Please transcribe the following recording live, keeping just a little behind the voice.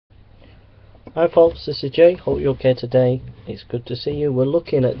Hi folks, this is Jay. Hope you're okay today. It's good to see you. We're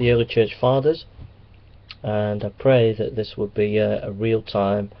looking at the early church fathers, and I pray that this would be a real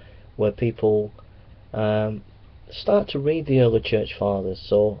time where people start to read the early church fathers.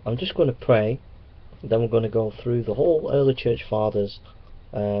 So I'm just going to pray, then we're going to go through the whole early church fathers,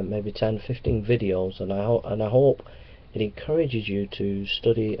 maybe 10-15 videos, and I hope it encourages you to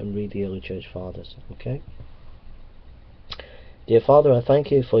study and read the early church fathers. Okay. Dear Father, I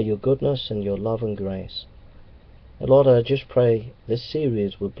thank you for your goodness and your love and grace. And Lord, I just pray this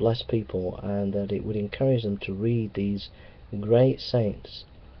series would bless people and that it would encourage them to read these great saints.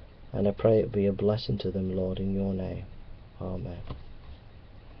 And I pray it would be a blessing to them, Lord, in your name. Amen.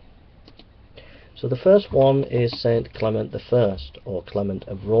 So the first one is Saint Clement I, or Clement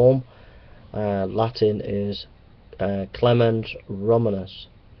of Rome. Latin is Clement Romanus.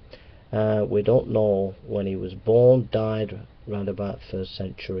 We don't know when he was born, died around about 1st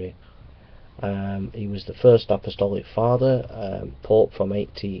century. He was the first apostolic father, Pope from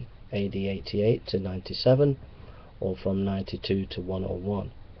 80 AD 88 to 97, or from 92 to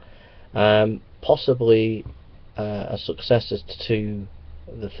 101. Possibly a successor to,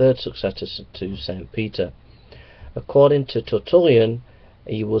 the third successor to St. Peter. According to Tertullian,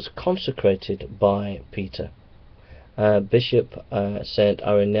 he was consecrated by Peter. Bishop Saint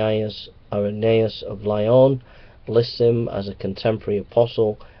Irenaeus of Lyon lists him as a contemporary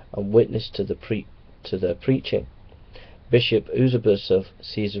apostle and witness to the preaching. Bishop Eusebius of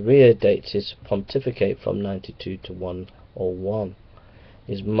Caesarea dates his pontificate from 92 to 101.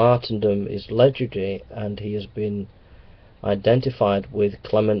 His martyrdom is legendary, and he has been identified with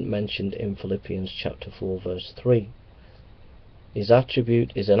Clement mentioned in Philippians chapter 4 verse 3. His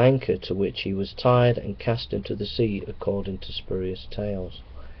attribute is an anchor to which he was tied and cast into the sea, according to spurious tales.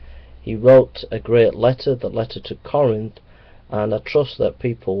 He wrote a great letter, the letter to Corinth, and I trust that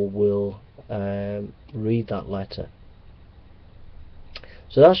people will read that letter.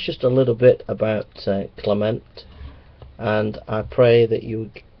 So that's just a little bit about Clement, and I pray that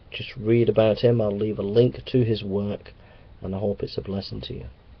you just read about him. I'll leave a link to his work, and I hope it's a blessing to you.